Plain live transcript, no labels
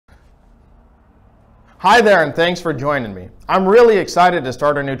Hi there, and thanks for joining me. I'm really excited to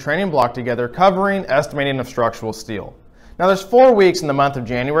start a new training block together covering estimating of structural steel. Now there's 4 weeks in the month of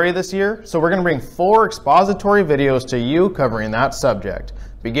January this year, so we're going to bring 4 expository videos to you covering that subject,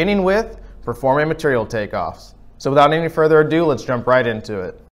 beginning with performing material takeoffs. So without any further ado, let's jump right into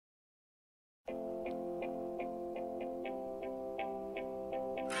it.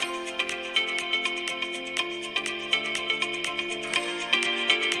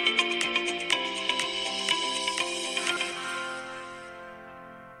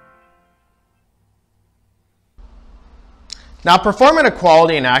 Now, performing a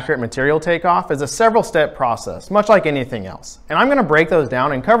quality and accurate material takeoff is a several-step process, much like anything else, and I'm going to break those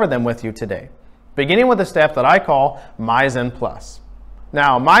down and cover them with you today, beginning with a step that I call mise en place.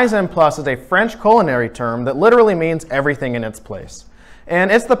 Now, mise en place is a French culinary term that literally means everything in its place, and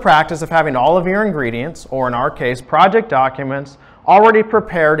it's the practice of having all of your ingredients, or in our case, project documents, already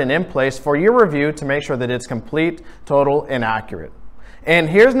prepared and in place for your review to make sure that it's complete, total, and accurate. And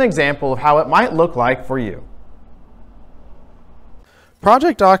here's an example of how it might look like for you.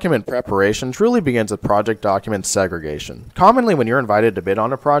 Project document preparation truly begins with project document segregation. Commonly, when you're invited to bid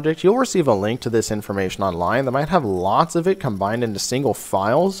on a project, you'll receive a link to this information online that might have lots of it combined into single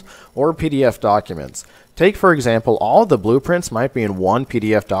files or PDF documents. Take, for example, all of the blueprints might be in one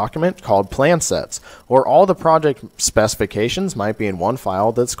PDF document called plan sets, or all the project specifications might be in one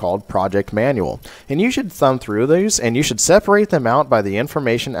file that's called project manual. And you should thumb through these, and you should separate them out by the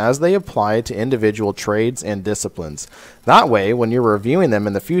information as they apply to individual trades and disciplines. That way, when you're reviewing them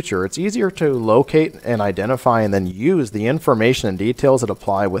in the future, it's easier to locate and identify and then use the information and details that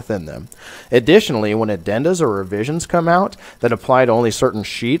apply within them. Additionally, when addendas or revisions come out that apply to only certain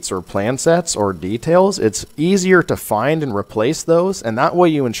sheets or plan sets or details, it's easier to find and replace those, and that way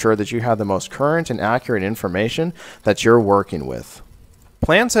you ensure that you have the most current and accurate information that you're working with.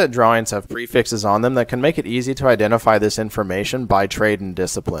 Plan set drawings have prefixes on them that can make it easy to identify this information by trade and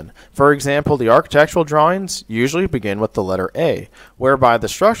discipline. For example, the architectural drawings usually begin with the letter A, whereby the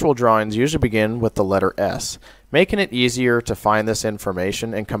structural drawings usually begin with the letter S, making it easier to find this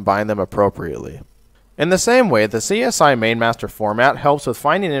information and combine them appropriately. In the same way, the CSI Mainmaster format helps with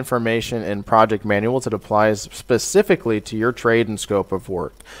finding information in project manuals that applies specifically to your trade and scope of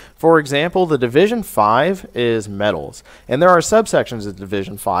work. For example, the Division 5 is metals, and there are subsections of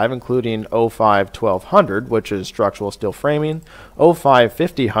Division 5 including 05-1200, which is structural steel framing,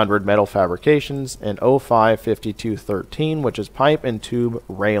 05-5000 metal fabrications, and 05-5213, which is pipe and tube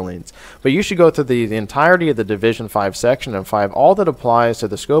railings. But you should go through the entirety of the Division 5 section and find all that applies to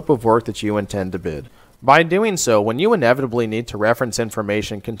the scope of work that you intend to bid. By doing so, when you inevitably need to reference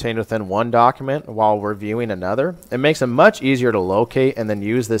information contained within one document while reviewing another, it makes it much easier to locate and then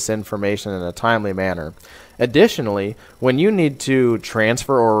use this information in a timely manner. Additionally, when you need to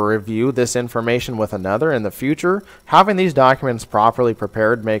transfer or review this information with another in the future, having these documents properly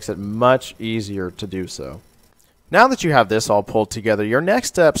prepared makes it much easier to do so. Now that you have this all pulled together, your next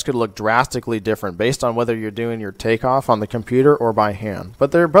steps could look drastically different based on whether you're doing your takeoff on the computer or by hand,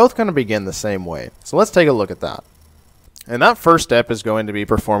 but they're both going to begin the same way. So let's take a look at that. And that first step is going to be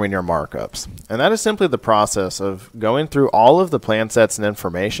performing your markups. And that is simply the process of going through all of the plan sets and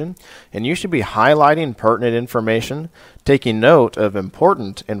information, and you should be highlighting pertinent information, taking note of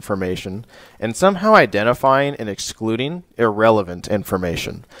important information, and somehow identifying and excluding irrelevant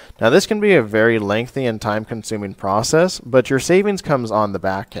information. Now this can be a very lengthy and time-consuming process, but your savings comes on the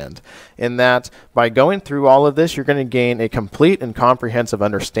back end, in that by going through all of this, you're going to gain a complete and comprehensive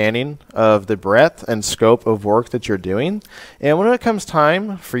understanding of the breadth and scope of work that you're doing. And when it comes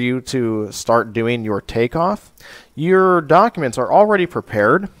time for you to start doing your takeoff, your documents are already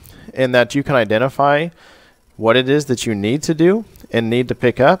prepared in that you can identify what it is that you need to do and need to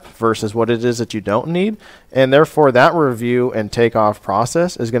pick up versus what it is that you don't need, and therefore that review and takeoff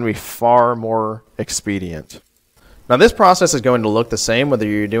process is going to be far more expedient. Now this process is going to look the same whether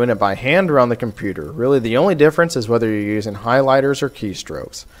you're doing it by hand or on the computer. Really the only difference is whether you're using highlighters or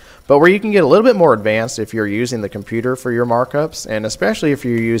keystrokes. But where you can get a little bit more advanced if you're using the computer for your markups, and especially if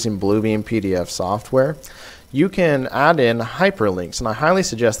you're using Bluebeam PDF software, you can add in hyperlinks, and I highly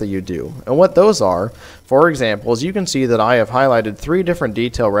suggest that you do. And what those are, for example, is you can see that I have highlighted 3 different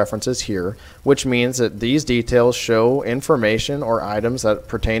detail references here, which means that these details show information or items that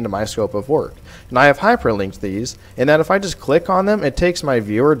pertain to my scope of work. And I have hyperlinked these, and that if I just click on them, it takes my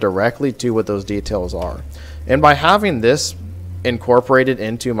viewer directly to what those details are. And by having this incorporated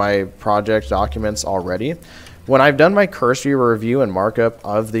into my project documents already, When I've done my cursory review and markup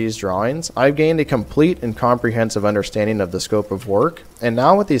of these drawings, I've gained a complete and comprehensive understanding of the scope of work, and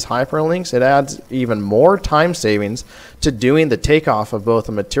now with these hyperlinks, it adds even more time savings to doing the takeoff of both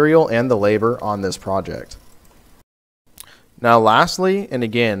the material and the labor on this project. Now lastly, and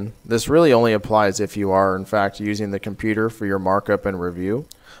again, this really only applies if you are in fact using the computer for your markup and review,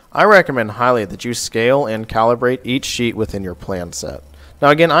 I recommend highly that you scale and calibrate each sheet within your plan set. Now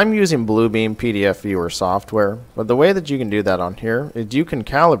again, I'm using Bluebeam PDF Viewer software, but the way that you can do that on here is you can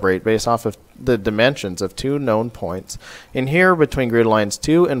calibrate based off of the dimensions of two known points. In here, between grid lines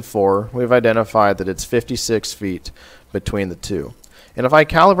 2 and 4, we've identified that it's 56 feet between the two. And if I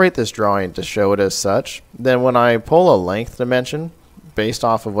calibrate this drawing to show it as such, then when I pull a length dimension based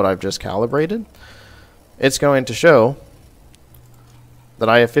off of what I've just calibrated, it's going to show that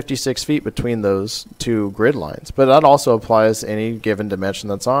I have 56 feet between those two grid lines. But that also applies to any given dimension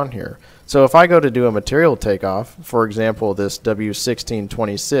that's on here. So if I go to do a material takeoff, for example, this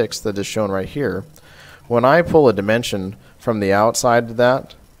W1626 that is shown right here, when I pull a dimension from the outside of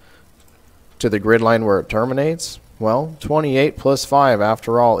that to the grid line where it terminates, well, 28 plus 5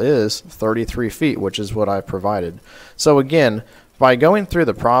 after all is 33 feet, which is what I provided. So again, by going through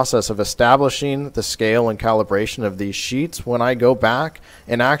the process of establishing the scale and calibration of these sheets, when I go back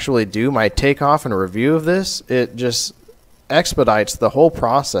and actually do my takeoff and review of this, it just expedites the whole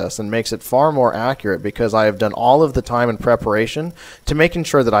process and makes it far more accurate because I have done all of the time and preparation to making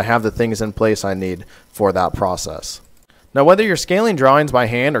sure that I have the things in place I need for that process. Now, whether you're scaling drawings by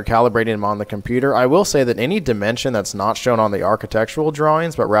hand or calibrating them on the computer, I will say that any dimension that's not shown on the architectural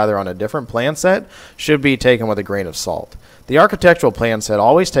drawings, but rather on a different plan set, should be taken with a grain of salt. The architectural plan set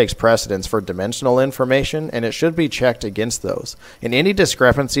always takes precedence for dimensional information, and it should be checked against those. In any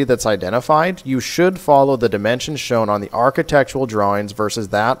discrepancy that's identified, you should follow the dimensions shown on the architectural drawings versus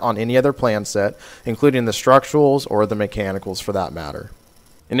that on any other plan set, including the structurals or the mechanicals for that matter.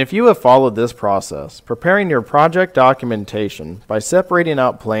 And if you have followed this process, preparing your project documentation by separating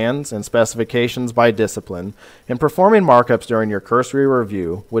out plans and specifications by discipline, and performing markups during your cursory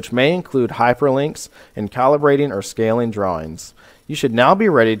review, which may include hyperlinks and calibrating or scaling drawings, you should now be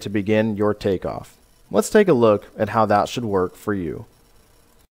ready to begin your takeoff. Let's take a look at how that should work for you.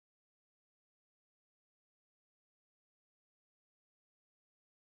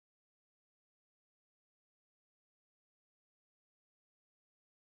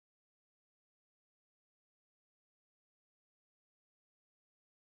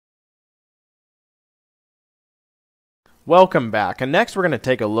 Welcome back, and next we're going to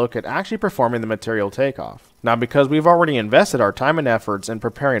take a look at actually performing the material takeoff. Now, because we've already invested our time and efforts in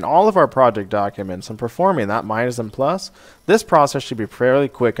preparing all of our project documents and performing that minus and plus, this process should be fairly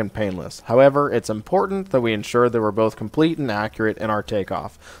quick and painless. However, it's important that we ensure that we're both complete and accurate in our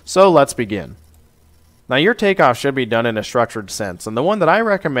takeoff. So let's begin. Now, your takeoff should be done in a structured sense, and the one that I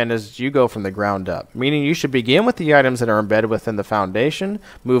recommend is you go from the ground up, meaning you should begin with the items that are embedded within the foundation,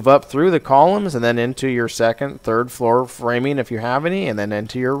 move up through the columns, and then into your second, third floor framing if you have any, and then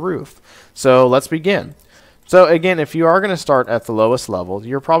into your roof. So let's begin. So again, if you are going to start at the lowest level,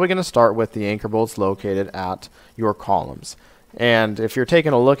 you're probably going to start with the anchor bolts located at your columns. And if you're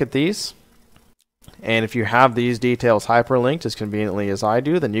taking a look at these, and if you have these details hyperlinked as conveniently as I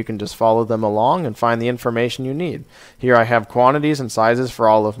do, then you can just follow them along and find the information you need. Here I have quantities and sizes for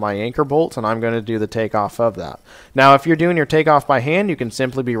all of my anchor bolts, and I'm going to do the takeoff of that. Now, if you're doing your takeoff by hand, you can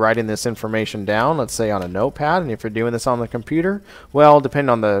simply be writing this information down, let's say on a notepad, and if you're doing this on the computer, well, depending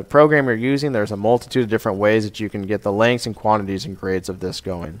on the program you're using, there's a multitude of different ways that you can get the lengths and quantities and grades of this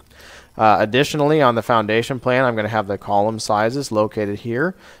going. Additionally, on the foundation plan, I'm going to have the column sizes located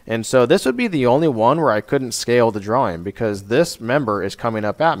here. And so this would be the only one where I couldn't scale the drawing because this member is coming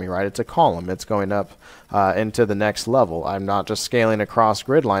up at me, right? It's a column. It's going up into the next level. I'm not just scaling across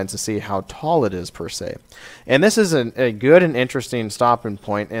grid lines to see how tall it is per se. And this is a good and interesting stopping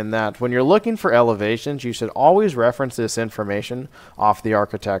point in that when you're looking for elevations, you should always reference this information off the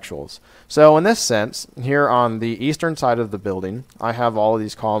architecturals. So in this sense, here on the eastern side of the building, I have all of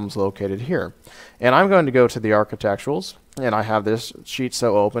these columns located here. And I'm going to go to the architecturals, and I have this sheet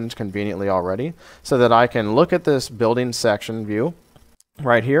so opened conveniently already so that I can look at this building section view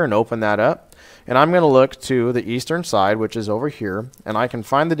right here and open that up. And I'm going to look to the eastern side, which is over here, and I can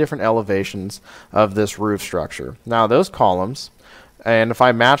find the different elevations of this roof structure. Now, those columns and if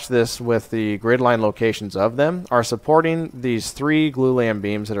I match this with the grid line locations of them, are supporting these 3 glulam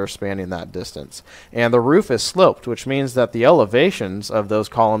beams that are spanning that distance. And the roof is sloped, which means that the elevations of those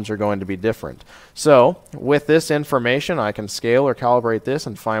columns are going to be different. So with this information, I can scale or calibrate this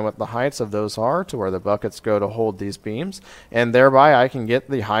and find what the heights of those are to where the buckets go to hold these beams, and thereby I can get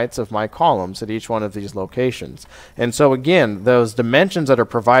the heights of my columns at each one of these locations. And so again, those dimensions that are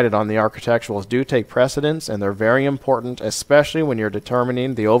provided on the architecturals do take precedence, and they're very important, especially when you're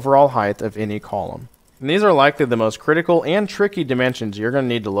determining the overall height of any column. And these are likely the most critical and tricky dimensions you're going to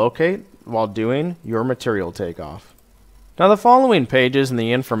need to locate while doing your material takeoff. Now the following pages and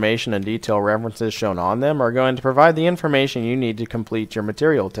the information and detail references shown on them are going to provide the information you need to complete your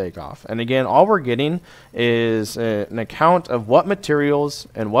material takeoff. And again, all we're getting is an account of what materials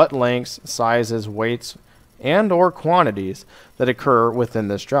and what lengths, sizes, weights, and or quantities that occur within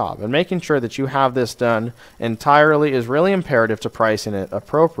this job. And making sure that you have this done entirely is really imperative to pricing it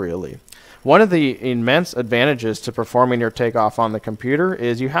appropriately. One of the immense advantages to performing your takeoff on the computer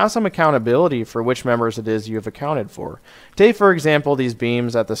is you have some accountability for which members it is you've accounted for. Take, for example, these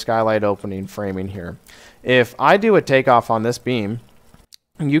beams at the skylight opening framing here. If I do a takeoff on this beam,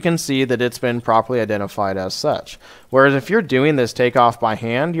 you can see that it's been properly identified as such. Whereas if you're doing this takeoff by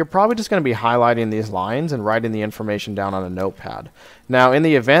hand, you're probably just going to be highlighting these lines and writing the information down on a notepad. Now, in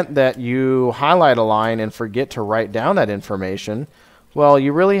the event that you highlight a line and forget to write down that information, well,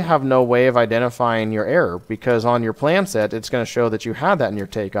 you really have no way of identifying your error, because on your plan set, it's going to show that you had that in your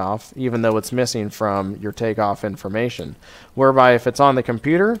takeoff, even though it's missing from your takeoff information. Whereby if it's on the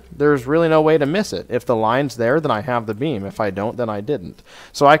computer, there's really no way to miss it. If the line's there, then I have the beam. If I don't, then I didn't.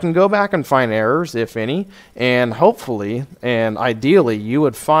 So I can go back and find errors, if any, and hopefully, and ideally, you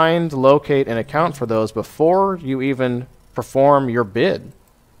would find, locate, and account for those before you even perform your bid.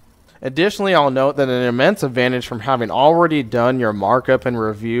 Additionally, I'll note that an immense advantage from having already done your markup and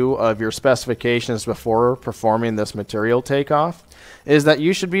review of your specifications before performing this material takeoff is that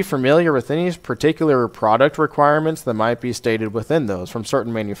you should be familiar with any particular product requirements that might be stated within those from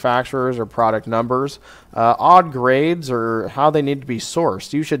certain manufacturers or product numbers, odd grades, or how they need to be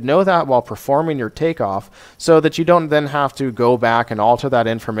sourced. You should know that while performing your takeoff so that you don't then have to go back and alter that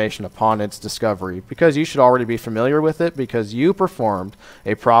information upon its discovery, because you should already be familiar with it because you performed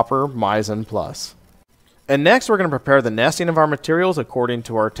a proper Meisen Plus. And next, we're going to prepare the nesting of our materials according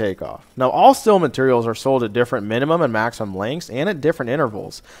to our takeoff. Now, all steel materials are sold at different minimum and maximum lengths and at different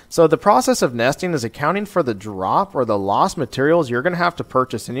intervals. So the process of nesting is accounting for the drop or the lost materials you're going to have to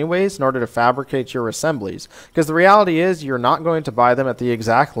purchase anyways in order to fabricate your assemblies. Because the reality is you're not going to buy them at the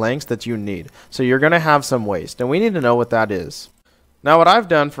exact lengths that you need. So you're going to have some waste, and we need to know what that is. Now what I've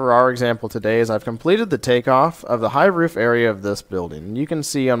done for our example today is I've completed the takeoff of the high roof area of this building. And you can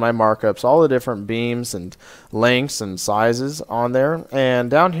see on my markups all the different beams and lengths and sizes on there. And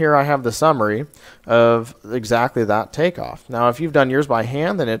down here I have the summary of exactly that takeoff. Now if you've done yours by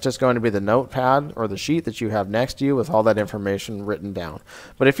hand, then it's just going to be the notepad or the sheet that you have next to you with all that information written down.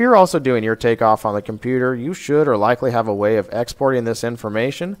 But if you're also doing your takeoff on the computer, you should or likely have a way of exporting this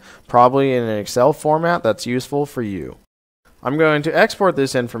information, probably in an Excel format that's useful for you. I'm going to export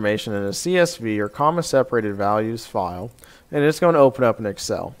this information in a CSV or comma separated values file, and it's going to open up in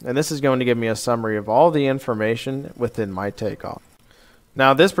Excel. And this is going to give me a summary of all the information within my takeoff.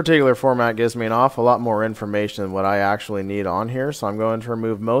 Now this particular format gives me an awful lot more information than what I actually need on here, so I'm going to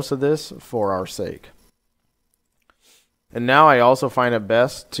remove most of this for our sake. And now I also find it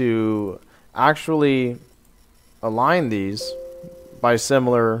best to actually align these by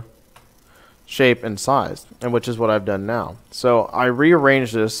similar shape and size, and which is what I've done now. So I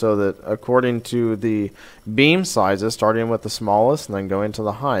rearranged this so that according to the beam sizes, starting with the smallest and then going to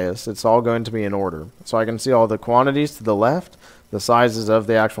the highest, it's all going to be in order. So I can see all the quantities to the left, the sizes of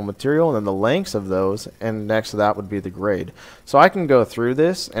the actual material, and then the lengths of those, and next to that would be the grade. So I can go through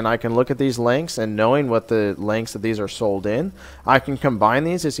this and I can look at these lengths, and knowing what the lengths of these are sold in, I can combine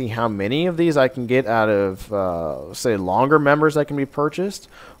these to see how many of these I can get out of say longer members that can be purchased,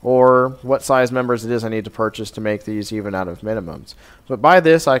 or what size members it is I need to purchase to make these even out of minimums. But by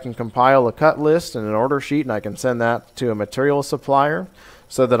this I can compile a cut list and an order sheet, and I can send that to a material supplier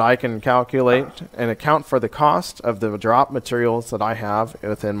so that I can calculate and account for the cost of the drop materials that I have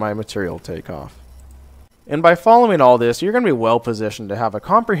within my material takeoff. And by following all this, you're going to be well positioned to have a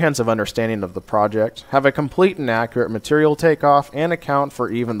comprehensive understanding of the project, have a complete and accurate material takeoff, and account for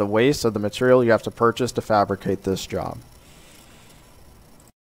even the waste of the material you have to purchase to fabricate this job.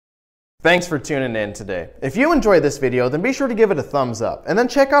 Thanks for tuning in today. If you enjoyed this video, then be sure to give it a thumbs up, and then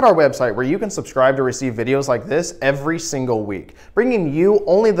check out our website where you can subscribe to receive videos like this every single week, bringing you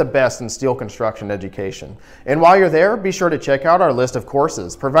only the best in steel construction education. And while you're there, be sure to check out our list of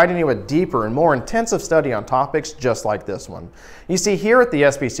courses, providing you a deeper and more intensive study on topics just like this one. You see, here at the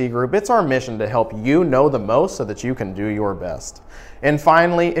SPC Group, it's our mission to help you know the most so that you can do your best. And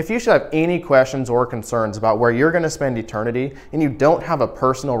finally, if you should have any questions or concerns about where you're going to spend eternity and you don't have a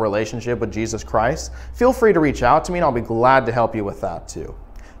personal relationship with Jesus Christ, feel free to reach out to me and I'll be glad to help you with that too.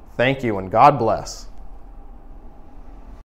 Thank you and God bless.